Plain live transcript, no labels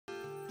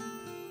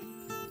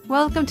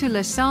Welcome to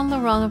Le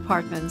St-Laurent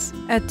Apartments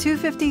at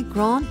 250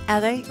 Grande,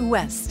 Allee,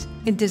 Ouest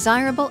in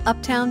desirable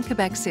uptown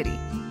Quebec City.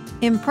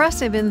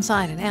 Impressive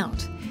inside and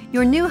out,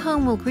 your new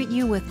home will greet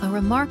you with a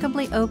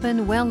remarkably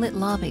open, well-lit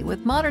lobby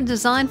with modern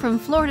design from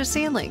floor to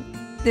ceiling.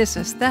 This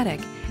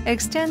aesthetic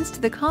extends to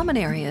the common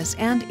areas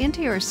and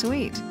into your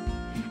suite.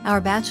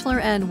 Our bachelor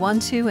and 1,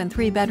 2, and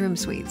 3 bedroom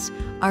suites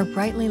are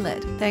brightly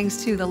lit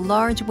thanks to the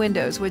large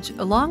windows which,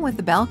 along with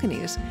the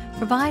balconies,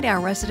 provide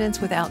our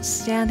residents with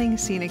outstanding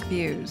scenic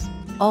views.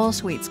 All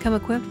suites come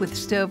equipped with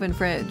stove and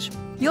fridge.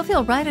 You'll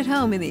feel right at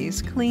home in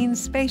these clean,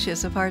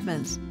 spacious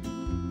apartments.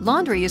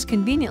 Laundry is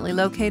conveniently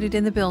located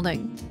in the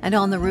building, and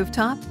on the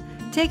rooftop,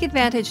 take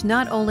advantage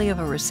not only of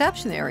a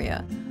reception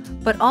area,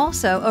 but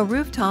also a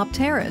rooftop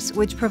terrace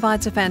which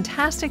provides a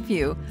fantastic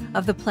view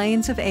of the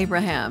Plains of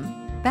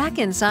Abraham. Back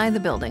inside the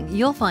building,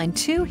 you'll find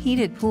 2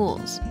 heated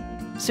pools.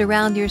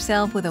 Surround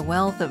yourself with a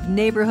wealth of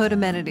neighborhood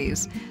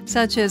amenities,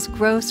 such as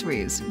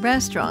groceries,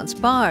 restaurants,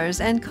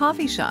 bars, and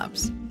coffee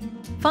shops.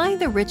 Find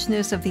the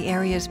richness of the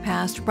area's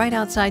past right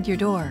outside your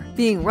door,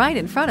 being right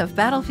in front of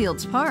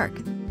Battlefields Park.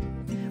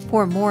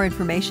 For more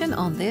information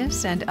on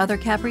this and other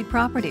CapREIT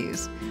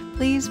properties,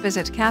 please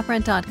visit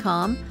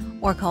caprent.com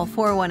or call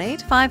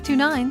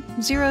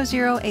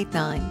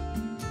 418-529-0089.